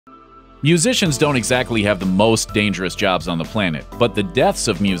Musicians don't exactly have the most dangerous jobs on the planet, but the deaths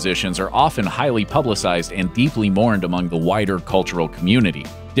of musicians are often highly publicized and deeply mourned among the wider cultural community.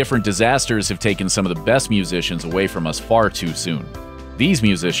 Different disasters have taken some of the best musicians away from us far too soon. These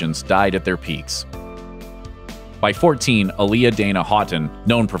musicians died at their peaks. By 14, Aaliyah Dana Houghton,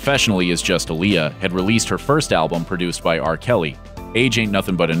 known professionally as just Aaliyah, had released her first album produced by R. Kelly. Age Ain't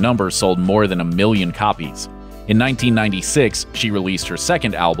Nothing But a Number sold more than 1 million copies. In 1996, she released her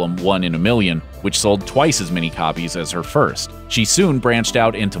second album, One in a Million, which sold twice as many copies as her first. She soon branched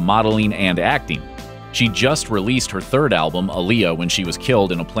out into modeling and acting. She just released her third album, Aaliyah, when she was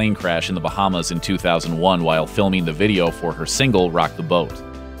killed in a plane crash in the Bahamas in 2001 while filming the video for her single, Rock the Boat.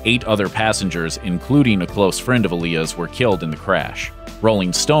 8 other passengers, including a close friend of Aaliyah's, were killed in the crash.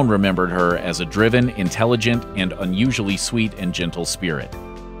 Rolling Stone remembered her as a driven, intelligent, and unusually sweet and gentle spirit.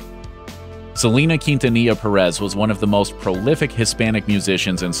 Selena Quintanilla Perez was one of the most prolific Hispanic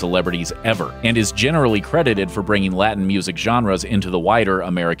musicians and celebrities ever, and is generally credited for bringing Latin music genres into the wider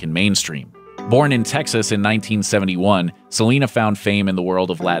American mainstream. Born in Texas in 1971, Selena found fame in the world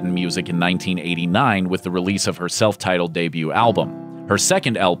of Latin music in 1989 with the release of her self-titled debut album. Her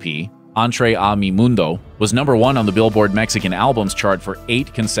second LP, Entre a mi Mundo, was #1 on the Billboard Mexican Albums chart for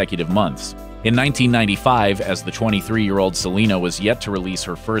 8 consecutive months. In 1995, as the 23-year-old Selena was yet to release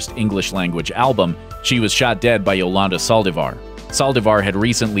her first English-language album, she was shot dead by Yolanda Saldivar. Saldivar had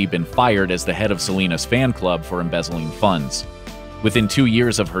recently been fired as the head of Selena's fan club for embezzling funds. Within 2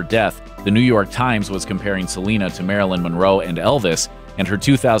 years of her death, the New York Times was comparing Selena to Marilyn Monroe and Elvis, and her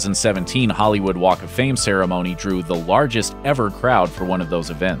 2017 Hollywood Walk of Fame ceremony drew the largest ever crowd for one of those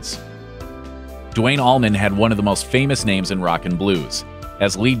events. Duane Allman had one of the most famous names in rock and blues.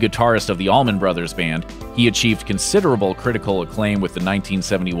 As lead guitarist of the Allman Brothers Band, he achieved considerable critical acclaim with the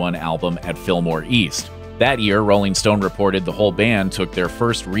 1971 album At Fillmore East. That year, Rolling Stone reported the whole band took their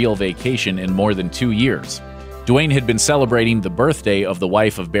first real vacation in more than 2 years. Duane had been celebrating the birthday of the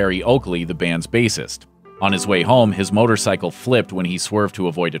wife of Barry Oakley, the band's bassist. On his way home, his motorcycle flipped when he swerved to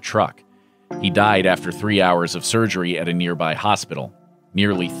avoid a truck. He died after 3 hours of surgery at a nearby hospital.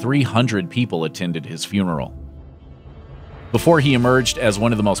 Nearly 300 people attended his funeral. Before he emerged as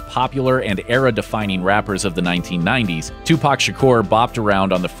one of the most popular and era-defining rappers of the 1990s, Tupac Shakur bopped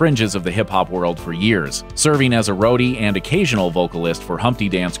around on the fringes of the hip-hop world for years, serving as a roadie and occasional vocalist for Humpty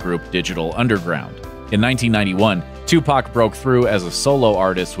Dance group Digital Underground. In 1991, Tupac broke through as a solo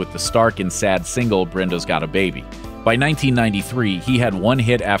artist with the stark and sad single Brenda's Got a Baby. By 1993, he had one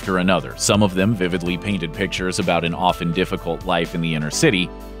hit after another, some of them vividly painted pictures about an often difficult life in the inner city,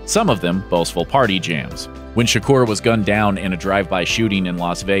 some of them boastful party jams. When Shakur was gunned down in a drive-by shooting in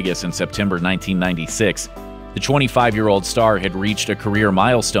Las Vegas in September 1996, the 25-year-old star had reached a career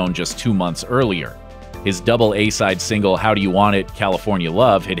milestone just 2 months earlier. His double A-side single How Do You Want It, California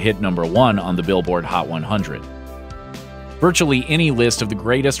Love had hit #1 on the Billboard Hot 100. Virtually any list of the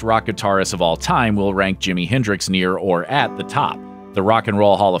greatest rock guitarists of all time will rank Jimi Hendrix near or at the top. The Rock and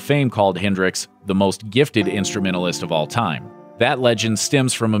Roll Hall of Fame called Hendrix the most gifted instrumentalist of all time. That legend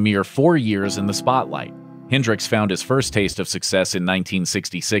stems from a mere 4 years in the spotlight. Hendrix found his first taste of success in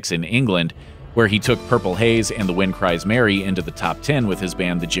 1966 in England, where he took Purple Haze and The Wind Cries Mary into the top 10 with his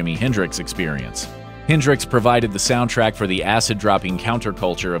band The Jimi Hendrix Experience. Hendrix provided the soundtrack for the acid-dropping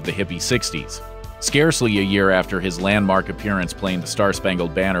counterculture of the hippie 60s. Scarcely a year after his landmark appearance playing the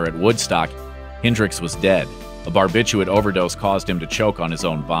Star-Spangled Banner at Woodstock, Hendrix was dead. A barbiturate overdose caused him to choke on his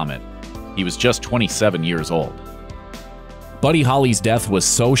own vomit. He was just 27 years old. Buddy Holly's death was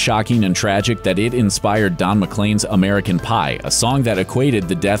so shocking and tragic that it inspired Don McLean's American Pie, a song that equated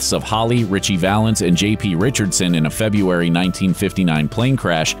the deaths of Holly, Ritchie Valens, and J.P. Richardson in a February 1959 plane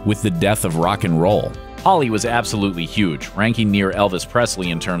crash with the death of rock and roll. Holly was absolutely huge, ranking near Elvis Presley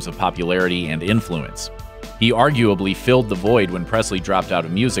in terms of popularity and influence. He arguably filled the void when Presley dropped out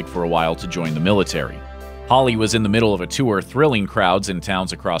of music for a while to join the military. Holly was in the middle of a tour thrilling crowds in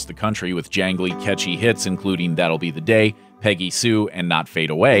towns across the country with jangly, catchy hits including That'll Be the Day, Peggy Sue, and Not Fade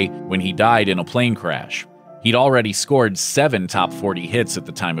Away when he died in a plane crash. He'd already scored 7 top 40 hits at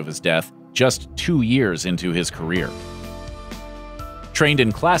the time of his death, just 2 years into his career. Trained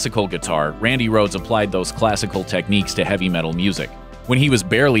in classical guitar, Randy Rhoads applied those classical techniques to heavy metal music. When he was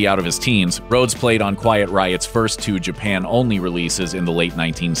barely out of his teens, Rhoads played on Quiet Riot's first 2 Japan-only releases in the late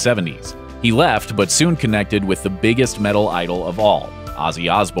 1970s. He left, but soon connected with the biggest metal idol of all,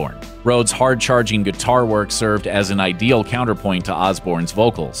 Ozzy Osbourne. Rhoads' hard-charging guitar work served as an ideal counterpoint to Osbourne's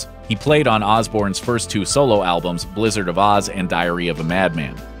vocals. He played on Osbourne's first 2 solo albums, Blizzard of Oz and Diary of a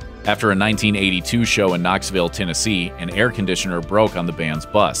Madman. After a 1982 show in Knoxville, Tennessee, an air conditioner broke on the band's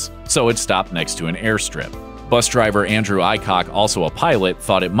bus, so it stopped next to an airstrip. Bus driver Andrew Aycock, also a pilot,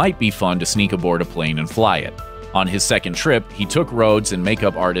 thought it might be fun to sneak aboard a plane and fly it. On his second trip, he took Rhodes and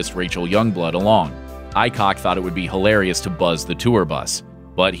makeup artist Rachel Youngblood along. Aycock thought it would be hilarious to buzz the tour bus,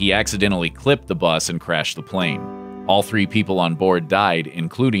 but he accidentally clipped the bus and crashed the plane. All 3 people on board died,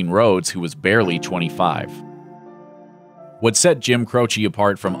 including Rhodes, who was barely 25. What set Jim Croce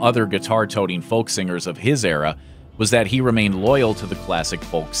apart from other guitar-toting folk singers of his era was that he remained loyal to the classic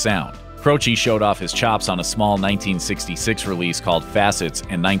folk sound. Croce showed off his chops on a small 1966 release called Facets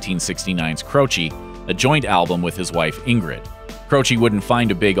and 1969's Croce, a joint album with his wife Ingrid. Croce wouldn't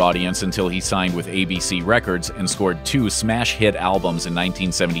find a big audience until he signed with ABC Records and scored 2 smash hit albums in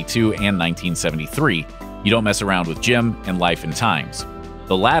 1972 and 1973, You Don't Mess Around with Jim and Life and Times.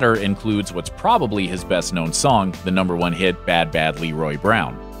 The latter includes what's probably his best-known song, the #1 hit Bad Bad Leroy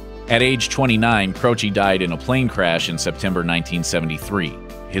Brown. At age 29, Croce died in a plane crash in September 1973.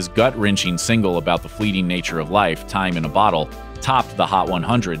 His gut-wrenching single about the fleeting nature of life, Time in a Bottle, topped the Hot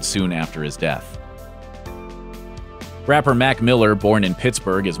 100 soon after his death. Rapper Mac Miller, born in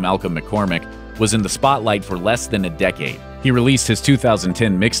Pittsburgh as Malcolm McCormick, was in the spotlight for less than a decade. He released his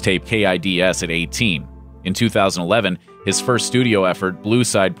 2010 mixtape KIDS at 18. In 2011, his first studio effort, Blue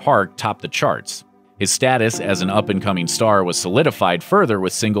Side Park, topped the charts. His status as an up-and-coming star was solidified further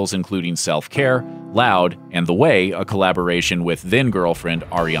with singles including Self-Care, Loud, and The Way, a collaboration with then-girlfriend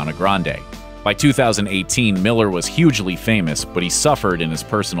Ariana Grande. By 2018, Miller was hugely famous, but he suffered in his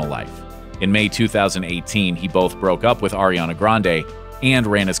personal life. In May 2018, he both broke up with Ariana Grande and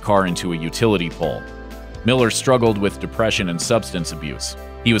ran his car into a utility pole. Miller struggled with depression and substance abuse.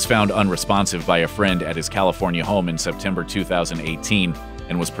 He was found unresponsive by a friend at his California home in September 2018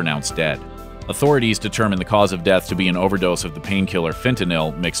 and was pronounced dead. Authorities determined the cause of death to be an overdose of the painkiller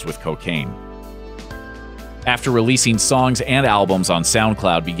fentanyl mixed with cocaine. After releasing songs and albums on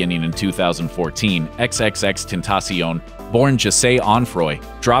SoundCloud beginning in 2014, XXXTentacion, born Jesse Onfroy,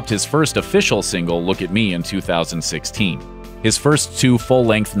 dropped his first official single, Look at Me, in 2016. His first 2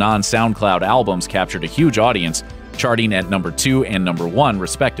 full-length non-SoundCloud albums captured a huge audience, charting at #2 and #1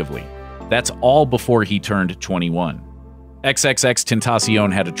 respectively. That's all before he turned 21.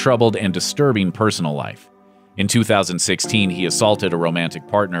 XXXTentacion had a troubled and disturbing personal life. In 2016, he assaulted a romantic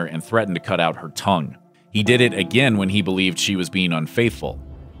partner and threatened to cut out her tongue. He did it again when he believed she was being unfaithful.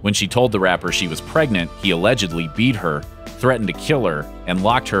 When she told the rapper she was pregnant, he allegedly beat her, threatened to kill her, and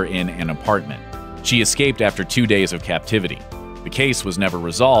locked her in an apartment. She escaped after 2 days of captivity. The case was never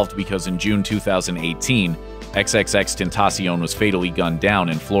resolved because in June 2018, XXXTentacion was fatally gunned down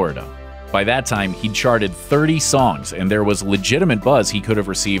in Florida. By that time, he'd charted 30 songs, and there was legitimate buzz he could have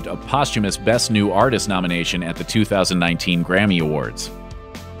received a posthumous Best New Artist nomination at the 2019 Grammy Awards.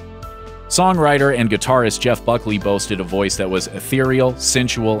 Songwriter and guitarist Jeff Buckley boasted a voice that was ethereal,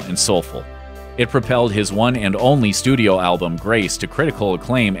 sensual, and soulful. It propelled his one and only studio album, Grace, to critical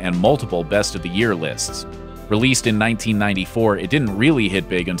acclaim and multiple Best of the Year lists. Released in 1994, it didn't really hit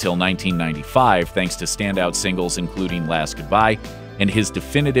big until 1995 thanks to standout singles including Last Goodbye and his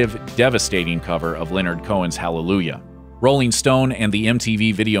definitive, devastating cover of Leonard Cohen's Hallelujah. Rolling Stone and the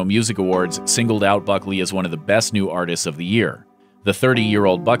MTV Video Music Awards singled out Buckley as one of the best new artists of the year. The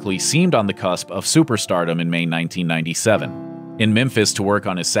 30-year-old Buckley seemed on the cusp of superstardom in May 1997. In Memphis to work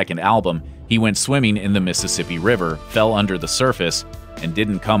on his second album, he went swimming in the Mississippi River, fell under the surface, and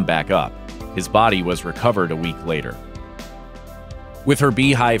didn't come back up. His body was recovered a week later. With her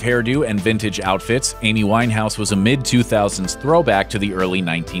beehive hairdo and vintage outfits, Amy Winehouse was a mid-2000s throwback to the early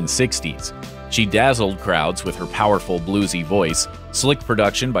 1960s. She dazzled crowds with her powerful bluesy voice, slick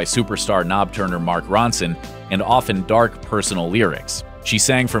production by superstar knob turner Mark Ronson, and often dark personal lyrics. She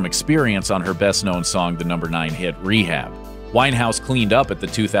sang from experience on her best-known song, the #9 hit Rehab. Winehouse cleaned up at the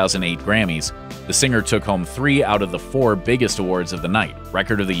 2008 Grammys. The singer took home 3 out of the 4 biggest awards of the night: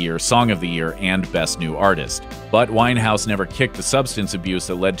 Record of the Year, Song of the Year, and Best New Artist. But Winehouse never kicked the substance abuse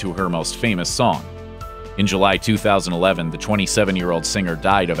that led to her most famous song. In July 2011, the 27-year-old singer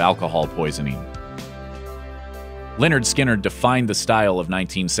died of alcohol poisoning. Lynyrd Skynyrd defined the style of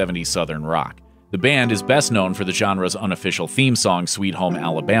 1970s Southern rock. The band is best known for the genre's unofficial theme song, Sweet Home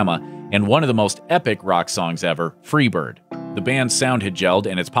Alabama, and one of the most epic rock songs ever, Freebird. The band's sound had gelled,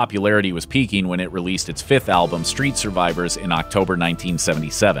 and its popularity was peaking when it released its 5th album, Street Survivors, in October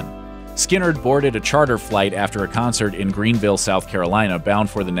 1977. Skynyrd boarded a charter flight after a concert in Greenville, South Carolina, bound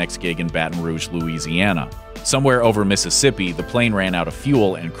for the next gig in Baton Rouge, Louisiana. Somewhere over Mississippi, the plane ran out of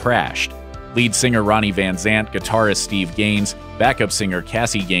fuel and crashed. Lead singer Ronnie Van Zant, guitarist Steve Gaines, backup singer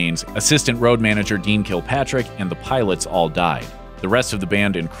Cassie Gaines, assistant road manager Dean Kilpatrick, and the pilots all died. The rest of the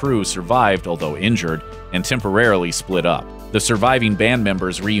band and crew survived, although injured, and temporarily split up. The surviving band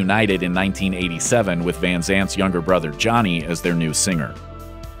members reunited in 1987 with Van Zant's younger brother Johnny as their new singer.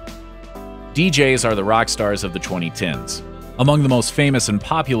 DJs are the rock stars of the 2010s. Among the most famous and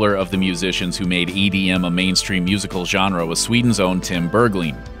popular of the musicians who made EDM a mainstream musical genre was Sweden's own Tim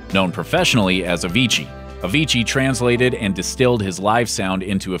Bergling, known professionally as Avicii. Avicii translated and distilled his live sound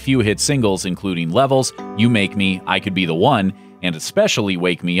into a few hit singles including Levels, You Make Me, I Could Be the One, and especially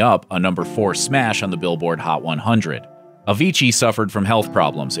Wake Me Up, a number 4 smash on the Billboard Hot 100. Avicii suffered from health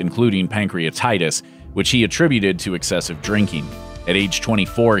problems, including pancreatitis, which he attributed to excessive drinking. At age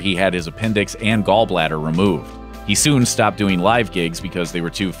 24, he had his appendix and gallbladder removed. He soon stopped doing live gigs because they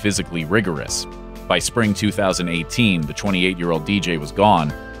were too physically rigorous. By spring 2018, the 28-year-old DJ was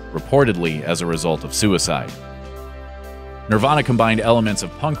gone, reportedly as a result of suicide. Nirvana combined elements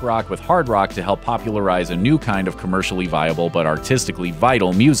of punk rock with hard rock to help popularize a new kind of commercially viable but artistically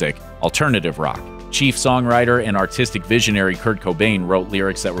vital music, alternative rock. Chief songwriter and artistic visionary Kurt Cobain wrote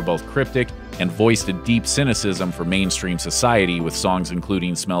lyrics that were both cryptic and voiced a deep cynicism for mainstream society with songs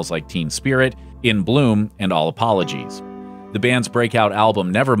including Smells Like Teen Spirit, In Bloom, and All Apologies. The band's breakout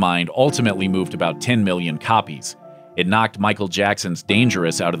album Nevermind ultimately moved about 10 million copies. It knocked Michael Jackson's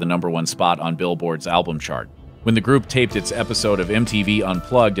Dangerous out of the #1 spot on Billboard's album chart. When the group taped its episode of MTV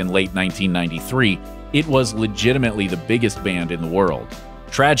Unplugged in late 1993, it was legitimately the biggest band in the world.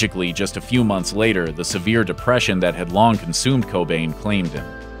 Tragically, just a few months later, the severe depression that had long consumed Cobain claimed him.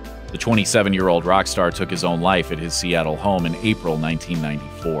 The 27-year-old rock star took his own life at his Seattle home in April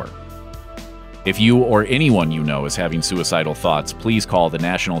 1994. If you or anyone you know is having suicidal thoughts, please call the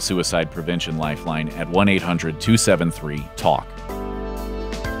National Suicide Prevention Lifeline at 1-800-273-TALK.